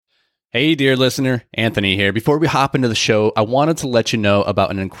Hey, dear listener, Anthony here. Before we hop into the show, I wanted to let you know about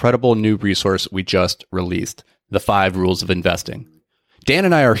an incredible new resource we just released, The 5 Rules of Investing. Dan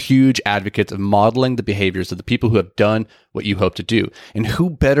and I are huge advocates of modeling the behaviors of the people who have done what you hope to do. And who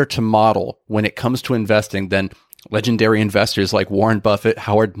better to model when it comes to investing than legendary investors like Warren Buffett,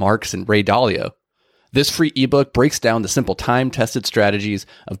 Howard Marks, and Ray Dalio? This free ebook breaks down the simple time-tested strategies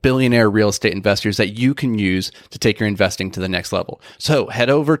of billionaire real estate investors that you can use to take your investing to the next level. So head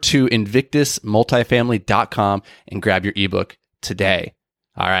over to invictusmultifamily.com and grab your ebook today.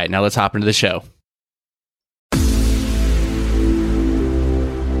 All right, now let's hop into the show.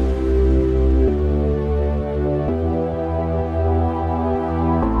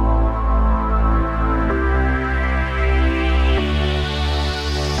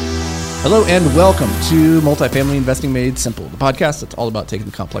 Hello and welcome to Multifamily Investing Made Simple, the podcast that's all about taking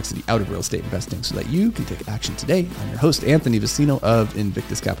the complexity out of real estate investing so that you can take action today. I'm your host, Anthony Vicino of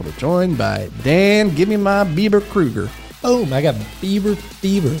Invictus Capital, joined by Dan, give me my Bieber Kruger. Oh, I got Bieber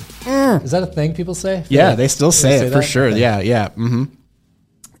fever. Is that a thing people say? Yeah, they still say it for that? sure. Okay. Yeah. Mm-hmm.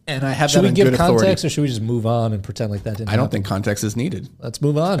 And I have Should that we on give good context authority. or should we just move on and pretend like that didn't I don't happen? think context is needed. Let's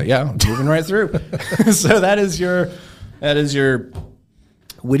move on. Yeah, moving right through. So that is your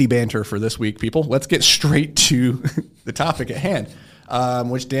witty banter for this week, people. Let's get straight to the topic at hand,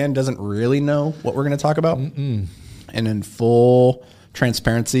 which Dan doesn't really know what we're going to talk about. And in full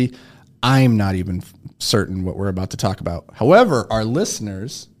transparency, I'm not even certain what we're about to talk about. However, our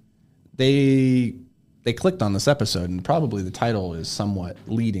listeners, they clicked on this episode, and probably the title is somewhat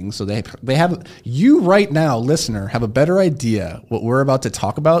leading. So they have, you right now, listener, have a better idea what we're about to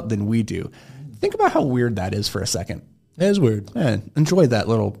talk about than we do. Think about how weird that is for a second. That is weird. Yeah, enjoy that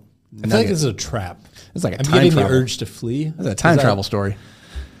little I feel like this is a trap. It's like a I'm time getting travel. the urge to flee. It's a time travel story.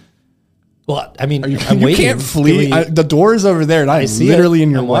 Well, I mean, You I'm waiting. can't flee. The door is over there, and I'm see literally it.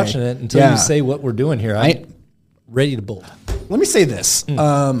 in your I'm way. watching it until you say what we're doing here. I'm ready to bolt. Let me say this.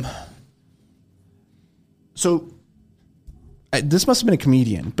 So this must have been a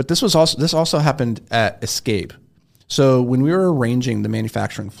comedian, but this also happened at Escape. So when we were arranging the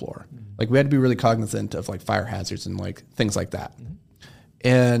manufacturing floor, like we had to be really cognizant of like fire hazards and like things like that.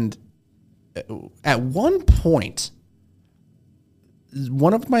 And at one point,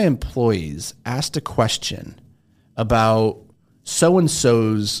 one of my employees asked a question about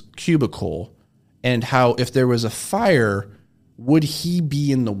so-and-so's cubicle and how if there was a fire, would he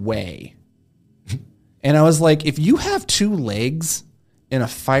be in the way? And I was like, if you have two legs in a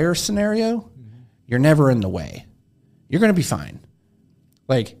fire scenario, you're never in the way. You're going to be fine.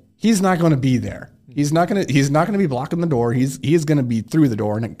 Like, he's not going to be there. He's not going to be blocking the door. He is going to be through the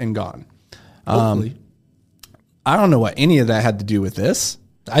door and gone. Hopefully. I don't know what any of that had to do with this.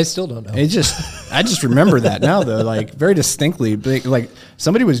 I still don't know. I just remember that now though, like very distinctly. Like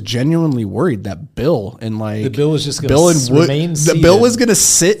somebody was genuinely worried that Bill and like The Bill was just gonna remain the Bill seated was going to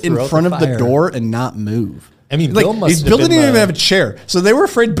sit in throughout front the of the fire. door and not move. I mean, Like, Bill must have Bill been didn't even have a chair, so they were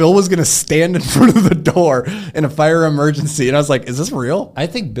afraid Bill was going to stand in front of the door in a fire emergency. And I was like, "Is this real?" I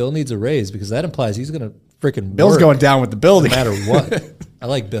think Bill needs a raise because that implies he's going to freaking Bill's work going down with the building, no matter what. I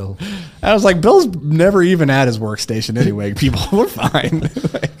like Bill. I was like, "Bill's never even at his workstation anyway." People, we're fine.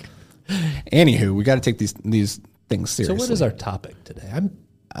 Like, anywho, we got to take these things seriously. So what is our topic today? I'm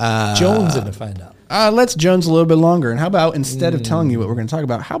jonesing to find out. Let's Jones a little bit longer. And how about instead of telling you what we're going to talk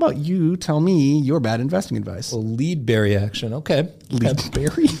about, how about you tell me your bad investing advice? Well, lead berry action. Okay. Lead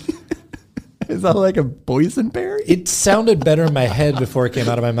berry? Is that like a boysenberry? It sounded better in my head before it came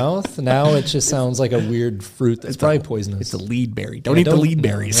out of my mouth. Now it just sounds like a weird fruit that's probably poisonous. It's a lead berry. Don't eat the lead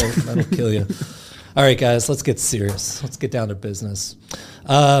berries. That'll kill you. All right, guys, let's get serious. Let's get down to business.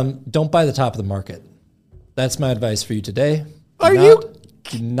 Don't buy the top of the market. That's my advice for you today.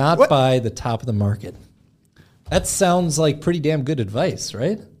 Do not buy the top of the market. That sounds like pretty damn good advice,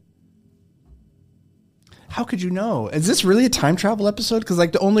 right? How could you know? Is this really a time travel episode? Because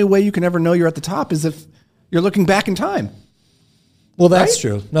like the only way you can ever know you're at the top is if you're looking back in time. Well, that's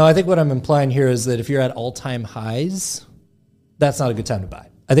true. No, I think what I'm implying here is that if you're at all-time highs, that's not a good time to buy.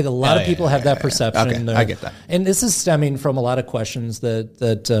 I think a lot of people have that perception. Okay, I get that. And this is stemming from a lot of questions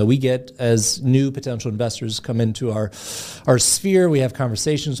that we get as new potential investors come into our sphere. We have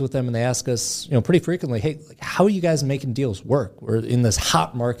conversations with them, and they ask us, pretty frequently, "Hey, like, how are you guys making deals work? We're in this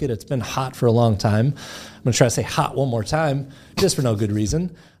hot market. It's been hot for a long time." I'm going to try to say hot one more time, just for no good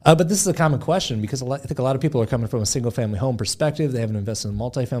reason. But this is a common question because I think a lot of people are coming from a single-family home perspective. They haven't invested in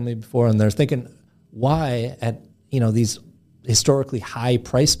multifamily before, and they're thinking, why at these historically high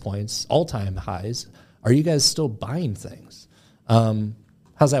price points, all-time highs, are you guys still buying things?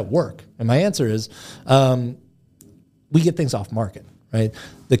 How's that work? And my answer is, we get things off market, right?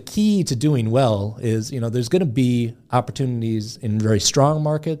 The key to doing well is, there's going to be opportunities in very strong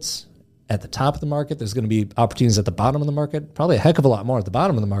markets at the top of the market. There's going to be opportunities at the bottom of the market, probably a heck of a lot more at the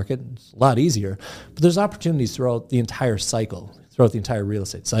bottom of the market. It's a lot easier, but there's opportunities throughout the entire cycle, throughout the entire real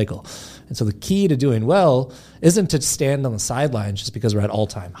estate cycle. And so the key to doing well isn't to stand on the sidelines just because we're at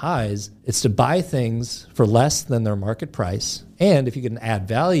all-time highs. It's to buy things for less than their market price. And if you can add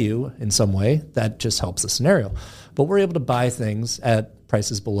value in some way, that just helps the scenario. But we're able to buy things at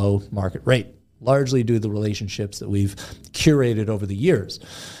prices below market rate, largely due to the relationships that we've curated over the years.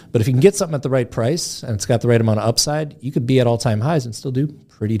 But if you can get something at the right price and it's got the right amount of upside, you could be at all-time highs and still do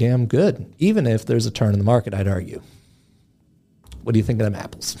pretty damn good, even if there's a turn in the market, I'd argue. What do you think of them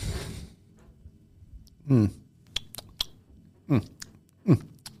apples? Is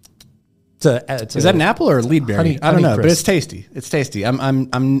that an apple or a lead berry? I don't know, but it's tasty. It's tasty.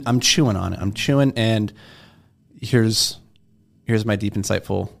 I'm chewing on it. I'm chewing, and here's my deep,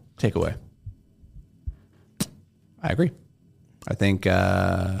 insightful takeaway. I agree. I think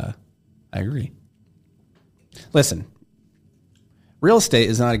I agree. Listen, real estate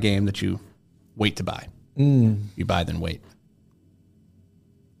is not a game that you wait to buy. You buy, then wait.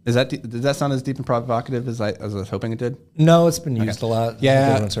 Does that sound as deep and provocative as I was hoping it did? No, it's been used a lot. Yeah,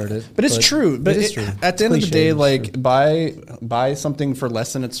 Everyone's heard it, but it's true. But it is true. At the end of the day, like buy something for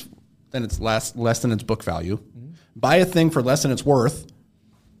less than its book value. Buy a thing for less than it's worth,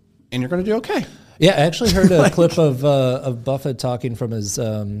 and you're going to do okay. Yeah, I actually heard a clip of Buffett talking from his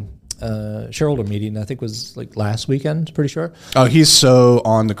shareholder meeting. I think it was like last weekend. Pretty sure. Oh, he's so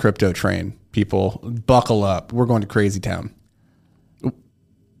on the crypto train. People, buckle up. We're going to crazy town.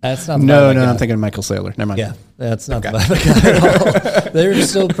 That's not no. I'm thinking of Michael Saylor. Never mind. Yeah, that's not the vibe at all. They're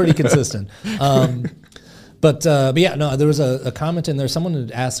still pretty consistent. But yeah, no, there was a comment in there. Someone had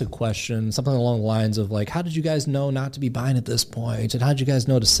asked a question, something along the lines of like, how did you guys know not to be buying at this point? And how did you guys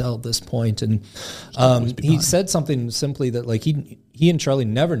know to sell at this point? And he said something simply that like he and Charlie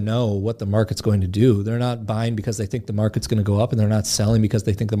never know what the market's going to do. They're not buying because they think the market's going to go up, and they're not selling because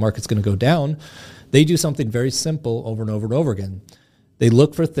they think the market's going to go down. They do something very simple over and over and over again. They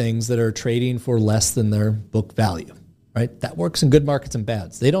look for things that are trading for less than their book value, right? That works in good markets and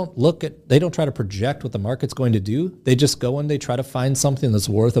bads. They don't try to project what the market's going to do. They just go and they try to find something that's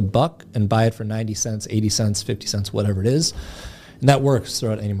worth $1 and buy it for 90 cents, 80 cents, 50 cents, whatever it is. And that works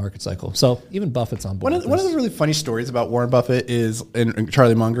throughout any market cycle. So even Buffett's on board. One of the really funny stories about Warren Buffett is, and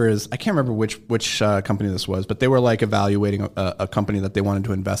Charlie Munger is, I can't remember which company this was, but they were like evaluating a company that they wanted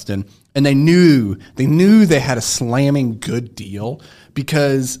to invest in, and they knew they had a slamming good deal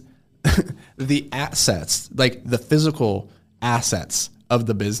because the assets, like the physical assets of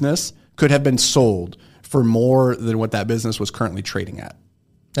the business, could have been sold for more than what that business was currently trading at.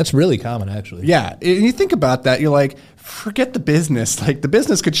 That's really common, actually. Yeah. And you think about that, you're like, forget the business. Like, the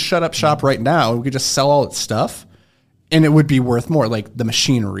business could shut up shop right now. We could just sell all its stuff, and it would be worth more, like the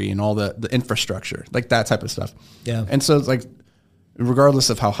machinery and all the infrastructure, like that type of stuff. Yeah. And so it's like, regardless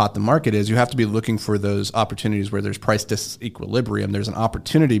of how hot the market is, you have to be looking for those opportunities where there's price disequilibrium. There's an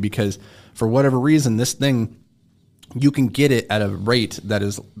opportunity because for whatever reason, this thing, you can get it at a rate that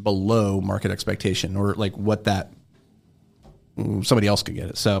is below market expectation, or like what that somebody else could get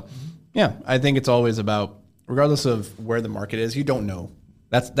it. So yeah, I think it's always about, regardless of where the market is, you don't know.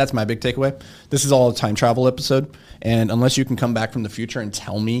 That's my big takeaway. This is all a time travel episode. And unless you can come back from the future and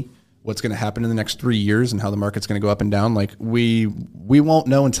tell me what's going to happen in the next 3 years and how the market's going to go up and down, like we won't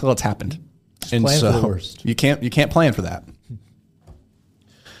know until it's happened. Just and plan so for the worst. You can't plan for that.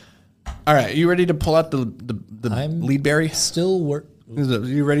 All right. You ready to pull out the lead berry?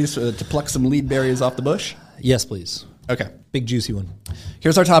 You ready to pluck some lead berries off the bush? Yes, please. Okay. Big juicy one.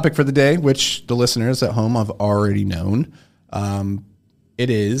 Here's our topic for the day, which the listeners at home have already known. It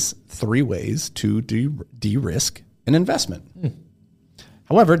is 3 ways to de-risk an investment.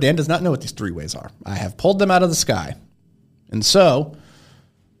 However, Dan does not know what these 3 ways are. I have pulled them out of the sky. And so,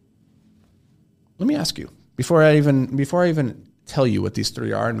 let me ask you, before I even tell you what these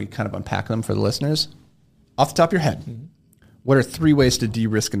 3 are and we kind of unpack them for the listeners, off the top of your head, what are 3 ways to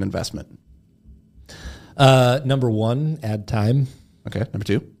de-risk an investment? Number 1, add time. Okay. Number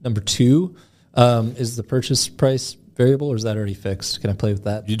 2. Number 2, is the purchase price variable, or is that already fixed? Can I play with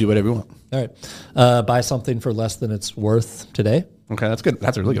that? You do whatever you want. All right. Buy something for less than it's worth today. Okay, that's good.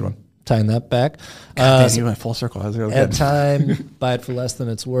 That's a really good one. Tying that back. God, you went full circle. That's really add good. time, buy it for less than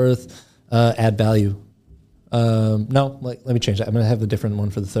it's worth, add value. No, let me change that. I'm going to have a different one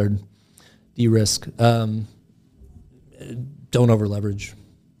for the 3rd. De-risk. Don't over leverage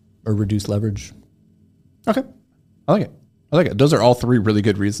or reduce leverage. Okay. I like it. I like it. Those are all three really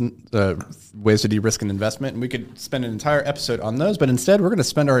good ways to de-risk an investment. And we could spend an entire episode on those, but instead we're going to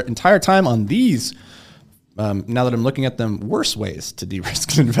spend our entire time on these, now that I'm looking at them, worse ways to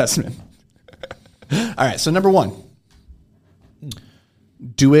de-risk an investment. All right, so number one,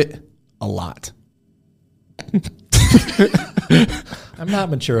 do it a lot. I'm not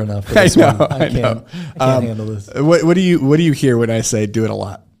mature enough for this one. I can't handle this. What do you hear when I say do it a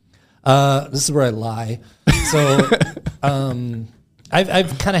lot? This is where I lie. So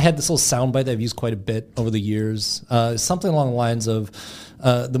I've kind of had this little soundbite that I've used quite a bit over the years. Something along the lines of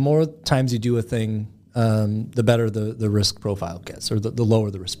the more times you do a thing, the better the risk profile gets, or the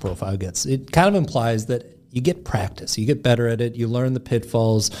lower the risk profile gets. It kind of implies that you get practice, you get better at it, you learn the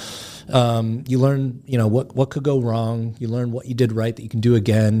pitfalls, you learn what could go wrong, you learn what you did right that you can do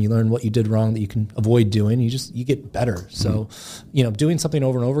again, you learn what you did wrong that you can avoid doing. You get better. So doing something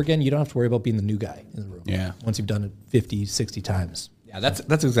over and over again, you don't have to worry about being the new guy in the room. Yeah, once you've done it 50, 60 times. Yeah,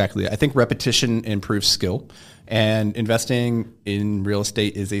 that's exactly it. I think repetition improves skill, and investing in real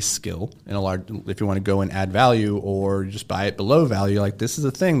estate is a skill. And if you want to go and add value or just buy it below value, like this is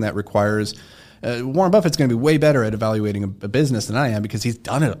a thing that requires. Warren Buffett's going to be way better at evaluating a business than I am because he's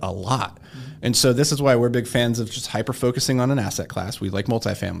done it a lot. And so this is why we're big fans of just hyper-focusing on an asset class. We like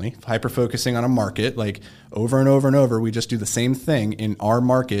multifamily, hyper-focusing on a market, like over and over and over. We just do the same thing in our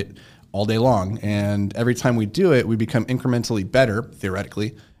market all day long. And every time we do it, we become incrementally better,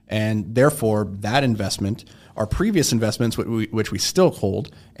 theoretically. And therefore, that investment, our previous investments, which we still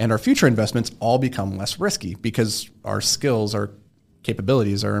hold, and our future investments all become less risky because our skills, our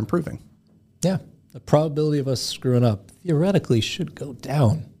capabilities are improving. Yeah, the probability of us screwing up theoretically should go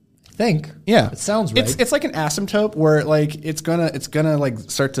down. I think. Yeah, it sounds right. It's like an asymptote where like it's gonna like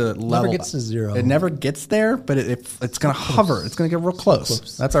start to level. Never gets to zero. It never gets there, but it's gonna hover. It's gonna get real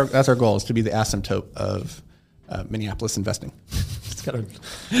close. That's our goal, is to be the asymptote of Minneapolis investing. It's got an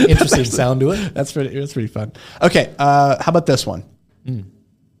interesting sound to it. That's pretty fun. Okay, how about this one?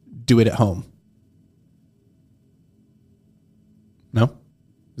 Do it at home. No,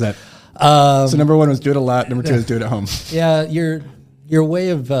 is that? So number one was do it a lot. Number two is do it at home. Yeah, your way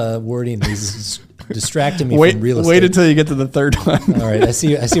of wording these is distracting me from real estate. Wait until you get to the third one. All right, I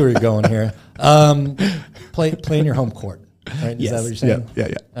see where you're going here. Play in your home court. Right? Is that what you're saying?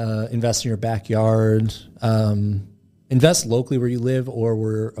 Yeah. Invest in your backyard. Invest locally where you live, or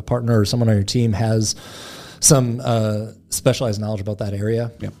where a partner or someone on your team has some specialized knowledge about that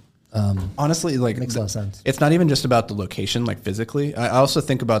area. Yeah. Honestly, like makes a lot of sense. It's not even just about the location, like physically. I also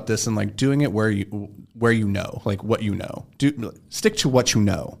think about this and like doing it where you know, like what you know. Stick to what you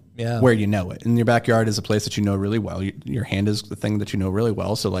know, where you know it. And your backyard is a place that you know really well. Your hand is the thing that you know really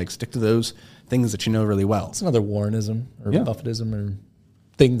well. So like stick to those things that you know really well. It's another Warrenism or Buffettism or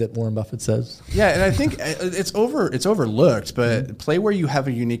thing that Warren Buffett says. Yeah, and I think it's overlooked, but play where you have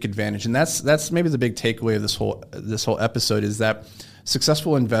a unique advantage, and that's maybe the big takeaway of this whole episode is that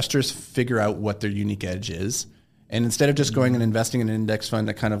successful investors figure out what their unique edge is. And instead of just going and investing in an index fund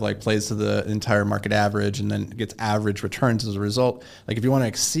that kind of like plays to the entire market average and then gets average returns as a result, like if you want to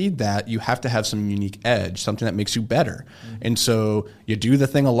exceed that, you have to have some unique edge, something that makes you better. And so you do the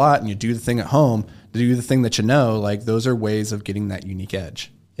thing a lot and you do the thing at home, do the thing that you know, like those are ways of getting that unique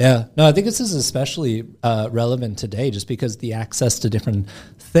edge. Yeah, no, I think this is especially relevant today just because the access to different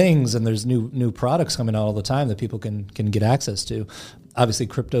things and there's new products coming out all the time that people can get access to. Obviously,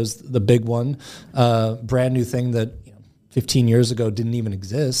 crypto's the big one, brand new thing that 15 years ago didn't even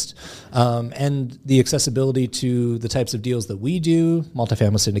exist. And the accessibility to the types of deals that we do,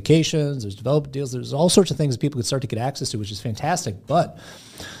 multifamily syndications, there's development deals, there's all sorts of things that people can start to get access to, which is fantastic. But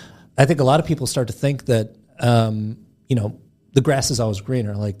I think a lot of people start to think that, the grass is always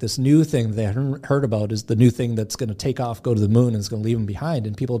greener. Like this new thing they hadn't heard about is the new thing that's going to take off, go to the moon, and is going to leave them behind.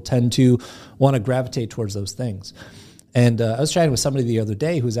 And people tend to want to gravitate towards those things. And I was chatting with somebody the other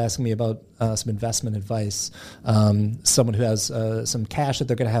day who was asking me about some investment advice. Someone who has some cash that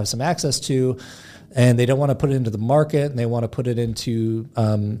they're going to have some access to, and they don't want to put it into the market, and they want to put it into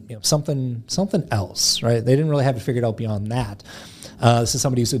something else, right? They didn't really have it figured out beyond that. This is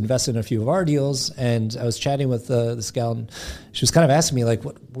somebody who's invested in a few of our deals, and I was chatting with this gal, and she was kind of asking me, like,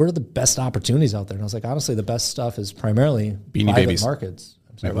 what are the best opportunities out there? And I was like, honestly, the best stuff is primarily Beanie private Babies. Markets.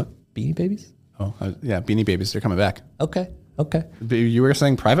 I'm sorry, what? Beanie Babies? Oh, yeah, Beanie Babies. They're coming back. Okay. You were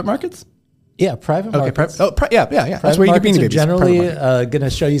saying private markets? Yeah, private markets. Yeah. That's where you get Beanie Babies. Generally going to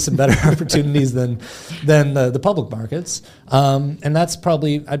show you some better opportunities than the public markets. And that's I'd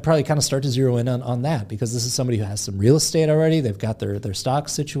probably kind of start to zero in on that because this is somebody who has some real estate already. They've got their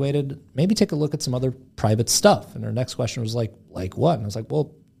stocks situated. Maybe take a look at some other private stuff. And her next question was like what? And I was like,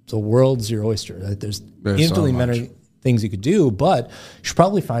 well, the world's your oyster. There's infinitely things you could do, but you should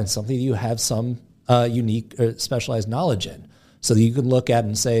probably find something that you have some unique or specialized knowledge in, so that you can look at it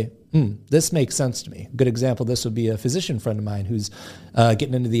and say, this makes sense to me. A good example of this would be a physician friend of mine who's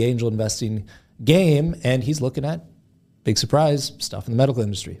getting into the angel investing game, and he's looking at, big surprise, stuff in the medical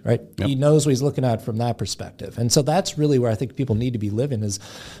industry, right? Yep. He knows what he's looking at from that perspective. And so that's really where I think people need to be living, is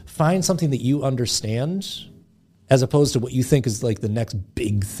find something that you understand as opposed to what you think is like the next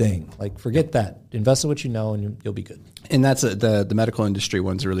big thing. Like, forget that. Invest in what you know and you'll be good. And that's the medical industry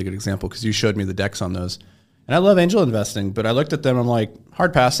one's a really good example, because you showed me the decks on those. And I love angel investing, but I looked at them, I'm like,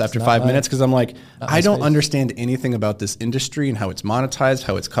 hard pass after 5 minutes, because I'm like, I don't understand anything about this industry and how it's monetized,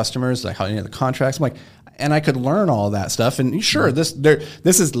 how its customers, like how any of the contracts. I'm like, and I could learn all that stuff. And sure, this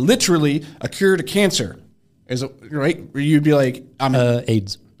is literally a cure to cancer. Is it right? You'd be like, I'm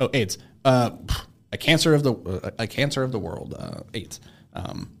AIDS. Oh, AIDS. A cancer of the world. AIDS.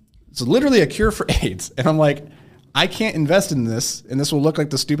 It's literally a cure for AIDS. And I'm like, I can't invest in this, and this will look like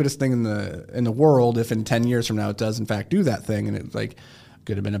the stupidest thing in the world if in 10 years from now it does in fact do that thing, and it's like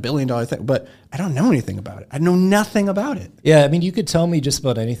could have been $1 billion thing, but I don't know anything about it. I know nothing about it. Yeah, I mean, you could tell me just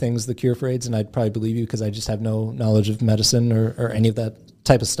about anything's the cure for AIDS, and I'd probably believe you, because I just have no knowledge of medicine or any of that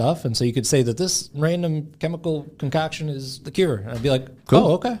type of stuff. And so you could say that this random chemical concoction is the cure, and I'd be like, cool.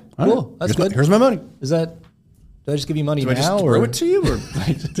 Oh, okay, cool, right. That's good. Here's my money. Do I just give you money now, or just throw it to you, or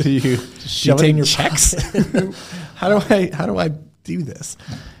like, do you shove it in your checks? How do I do this?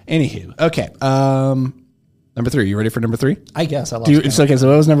 Anywho, okay. Number 3. You ready for number 3? I guess I lost. Okay, so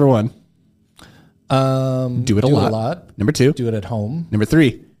what was number 1? Do it a lot. Number 2, do it at home. Number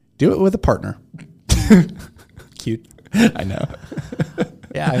 3, do it with a partner. Cute. I know.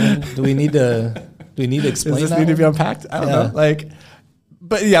 Yeah, I mean, do we need to explain Does this that need to be unpacked? I don't know.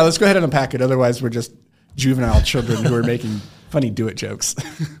 But yeah, let's go ahead and unpack it. Otherwise, we're just juvenile children who are making funny do-it jokes.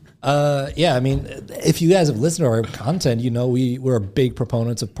 Yeah, I mean, if you guys have listened to our content, you know we're big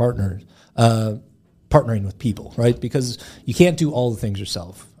proponents of partnering with people, right? Because you can't do all the things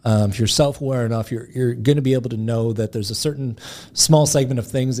yourself. If you're self-aware enough, you're going to be able to know that there's a certain small segment of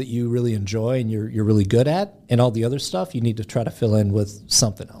things that you really enjoy and you're really good at, and all the other stuff you need to try to fill in with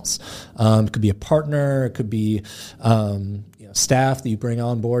something else. It could be a partner, it could be staff that you bring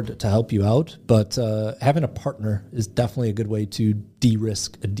on board to help you out, but having a partner is definitely a good way to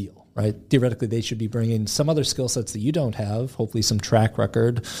de-risk a deal, right? Theoretically, they should be bringing some other skill sets that you don't have, hopefully some track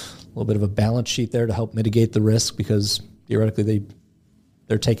record, a little bit of a balance sheet there to help mitigate the risk, because theoretically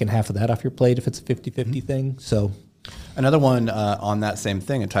they're taking half of that off your plate if it's a 50-50 thing. So another one on that same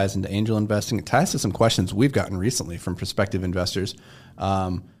thing, it ties into angel investing. It ties to some questions we've gotten recently from prospective investors,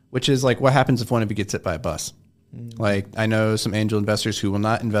 which is like, what happens if one of you gets hit by a bus? Like, I know some angel investors who will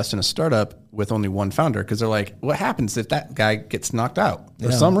not invest in a startup with only one founder, because they're like, what happens if that guy gets knocked out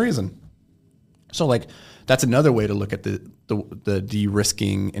for some reason? So like, that's another way to look at the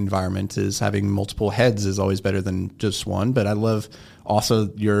de-risking environment, is having multiple heads is always better than just one. But I love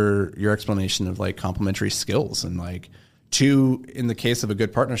also your explanation of like complementary skills, and like 2 in the case of a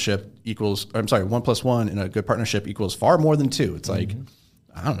good partnership equals, 1 + 1 in a good partnership equals far more than 2. It's like,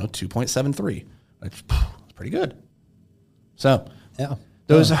 I don't know, 2.73. It's pretty good. So yeah,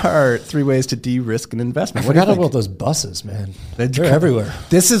 those are 3 ways to de-risk an investment. I forgot about those buses, man. They're everywhere.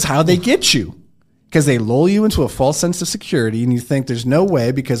 This is how they get you, because they lull you into a false sense of security, and you think there's no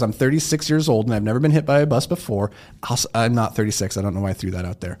way, because I'm 36 years old and I've never been hit by a bus before. I'm not 36. I don't know why I threw that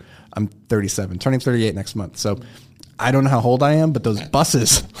out there. I'm 37, turning 38 next month. So I don't know how old I am, but those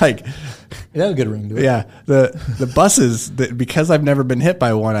buses, like, it had a good ring to it. Yeah, the buses, because I've never been hit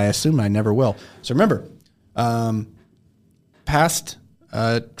by one, I assume I never will. So remember, past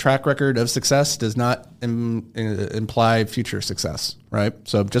track record of success does not imply future success, right?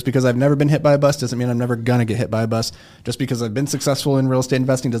 So just because I've never been hit by a bus doesn't mean I'm never going to get hit by a bus. Just because I've been successful in real estate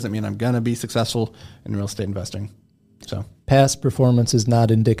investing doesn't mean I'm going to be successful in real estate investing. So past performance is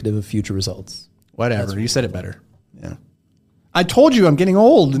not indicative of future results. Whatever. You said it better. Yeah. I told you I'm getting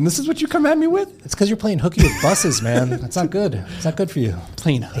old, and this is what you come at me with? It's because you're playing hooky with buses, man. That's not good. It's not good for you.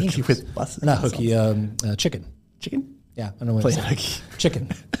 Playing hooky with buses. Not hooky, chicken. Chicken? Yeah, I don't know what playing hooky. Chicken.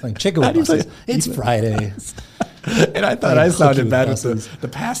 Playing chicken with buses. It's Friday. And I thought I sounded bad with the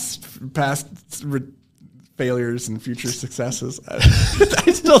past failures and future successes. I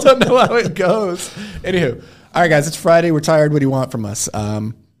still don't know how it goes. Anywho, all right, guys, it's Friday. We're tired. What do you want from us?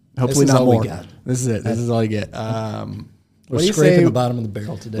 Hopefully not more. This is it. This is all you get. We're scraping the bottom of the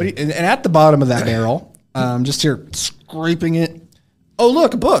barrel today. And at the bottom of that barrel, just here scraping it. Oh,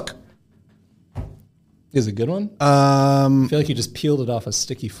 look, a book. Is it a good one? I feel like you just peeled it off a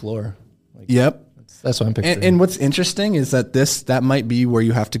sticky floor. Yep. That's what I'm picturing. And what's interesting is that that might be where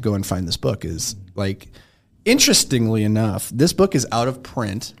you have to go and find this book, is like, Interestingly enough, this book is out of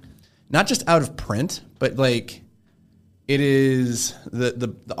print. Not just out of print, but like it is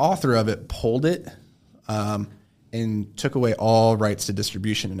the author of it pulled it and took away all rights to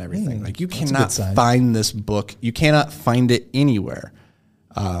distribution and everything. Like you cannot find this book. You cannot find it anywhere.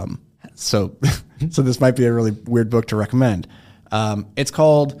 So this might be a really weird book to recommend. It's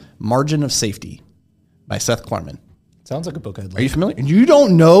called Margin of Safety by Seth Klarman. Sounds like a book I'd like. Are you familiar? You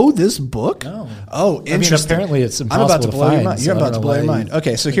don't know this book? No. Oh, interesting. Apparently it's impossible I'm about to blow find, your mind. You're about to blow your mind.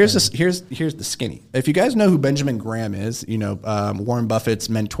 Okay, so here's the skinny. If you guys know who Benjamin Graham is, Warren Buffett's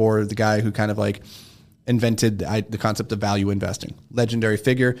mentor, the guy who kind of like invented the concept of value investing, legendary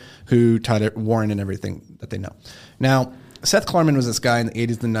figure who taught Warren and everything that they know. Now, Seth Klarman was this guy in the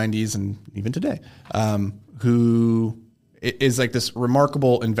 80s and 90s and even today who is like this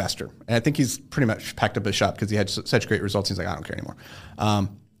remarkable investor. And I think he's pretty much packed up his shop because he had such great results. He's like, I don't care anymore.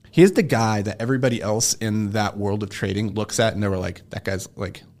 He is the guy that everybody else in that world of trading looks at and they were like, that guy's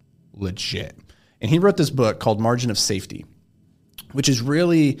like legit. And he wrote this book called Margin of Safety, which is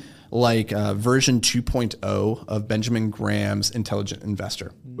really like version 2.0 of Benjamin Graham's Intelligent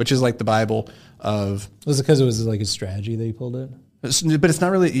Investor, which is like the Bible of... Was it because it was like a strategy that he pulled it? But it's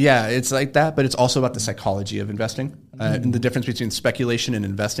not really, it's like that, but it's also about the psychology of investing and the difference between speculation and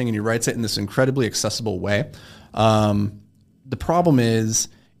investing. And he writes it in this incredibly accessible way. The problem is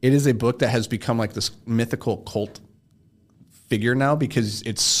it is a book that has become like this mythical cult figure now because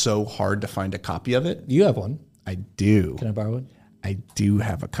it's so hard to find a copy of it. You have one. I do. Can I borrow it? I do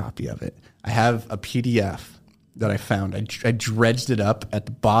have a copy of it. I have a PDF that I found. I dredged it up at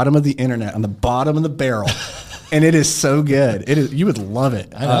the bottom of the internet, on the bottom of the barrel. And it is so good. It is. You would love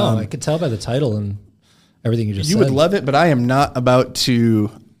it. I know. I could tell by the title and everything you just said. You would love it, but I am not about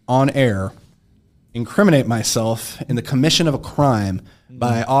to, on air, incriminate myself in the commission of a crime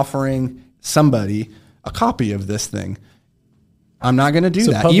by offering somebody a copy of this thing. I'm not going to do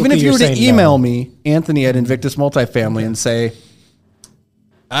that. Even if you were to email me, Anthony at Invictus Multifamily, and say,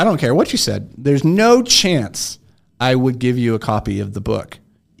 I don't care what you said, there's no chance I would give you a copy of the book.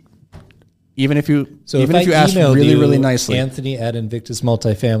 Even if you asked really, really nicely. Anthony at Invictus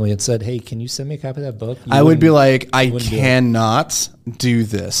Multifamily and said, hey, can you send me a copy of that book? I would be like, I cannot do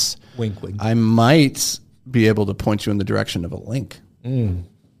this. Wink, wink. I might be able to point you in the direction of a link.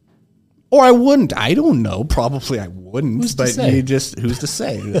 Or I wouldn't. I don't know. Probably I wouldn't. Who's to say? Who's to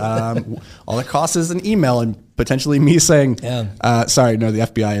say? All it costs is an email and potentially me saying, sorry, no, the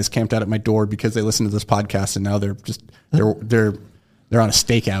FBI is camped out at my door because they listen to this podcast and now they're on a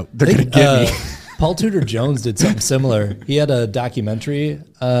stakeout. They're going to get me. Paul Tudor Jones did something similar. He had a documentary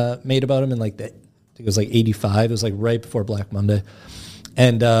made about him in I think it was like 85. It was like right before Black Monday.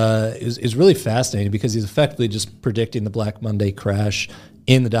 And it was really fascinating because he's effectively just predicting the Black Monday crash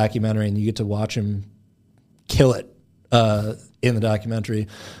in the documentary, and you get to watch him kill it in the documentary.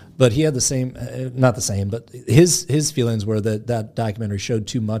 But he had the same, not the same, but his feelings were that documentary showed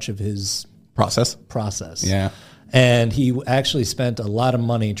too much of his process. Yeah. And he actually spent a lot of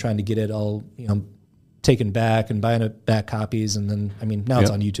money trying to get it all, taken back and buying it back copies. And then, now it's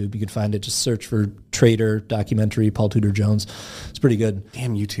on YouTube. You could find it. Just search for Trader documentary, Paul Tudor Jones. It's pretty good.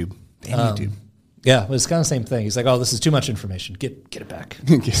 Damn YouTube. YouTube. Yeah, it's kind of the same thing. He's like, oh, this is too much information. Get it back.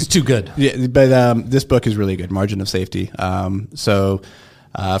 It's too good. Yeah, but this book is really good, Margin of Safety. So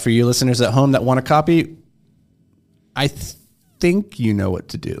for you listeners at home that want a copy, I think you know what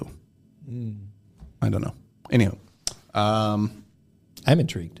to do. I don't know. Anyhow. I'm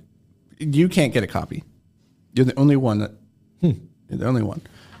intrigued. You can't get a copy. You're the only one that... You're the only one.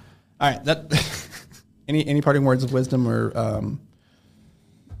 All right. That any parting words of wisdom or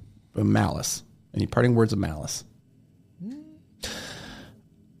malice? Any parting words of malice?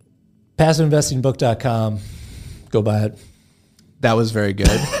 PassiveInvestingBook.com. Go buy it. That was very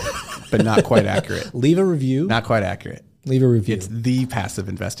good, but not quite accurate. Leave a review. Not quite accurate. Leave a review. It's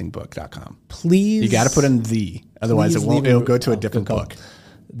thepassiveinvestingbook.com. Please. You got to put in the. Otherwise, it'll go to a different book.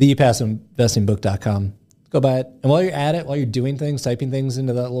 Thepassiveinvestingbook.com. Go buy it. And while you're at it, while you're doing things, typing things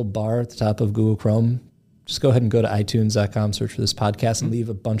into that little bar at the top of Google Chrome, just go ahead and go to iTunes.com, search for this podcast, and leave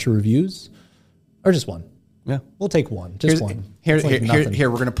a bunch of reviews. Or just one. Yeah. We'll take one. Just one. Here, we're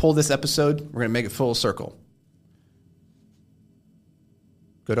going to pull this episode. We're going to make it full circle.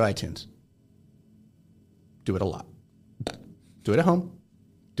 Go to iTunes. Do it a lot. Do it at home.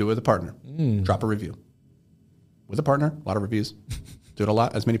 Do it with a partner. Drop a review. With a partner, a lot of reviews. Do it a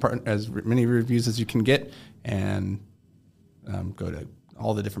lot, as many reviews as you can get, and go to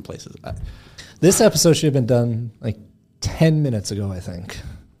all the different places. This episode should have been done like 10 minutes ago, I think.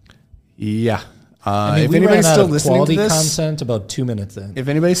 Yeah. If anybody's still listening to quality this, content about 2 minutes in. if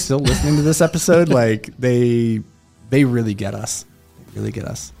anybody's still listening to this episode, like they really get us. They really get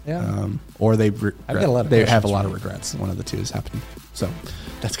us. Yeah. Or they got a lot of they have a questions lot for of regrets. One of the two has happened. So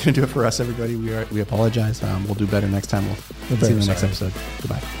that's going to do it for us, everybody. We apologize. We'll do better next time. We'll see you in the next episode.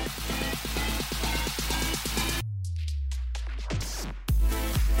 Goodbye.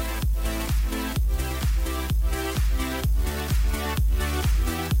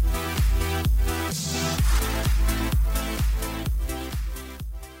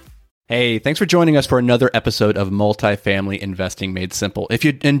 Hey, thanks for joining us for another episode of Multifamily Investing Made Simple. If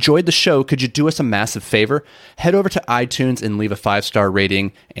you enjoyed the show, could you do us a massive favor? Head over to iTunes and leave a 5-star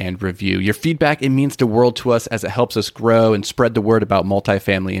rating and review. Your feedback, it means the world to us as it helps us grow and spread the word about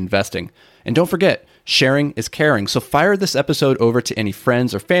multifamily investing. And don't forget, sharing is caring. So fire this episode over to any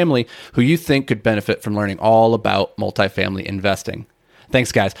friends or family who you think could benefit from learning all about multifamily investing.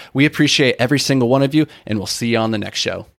 Thanks, guys. We appreciate every single one of you, and we'll see you on the next show.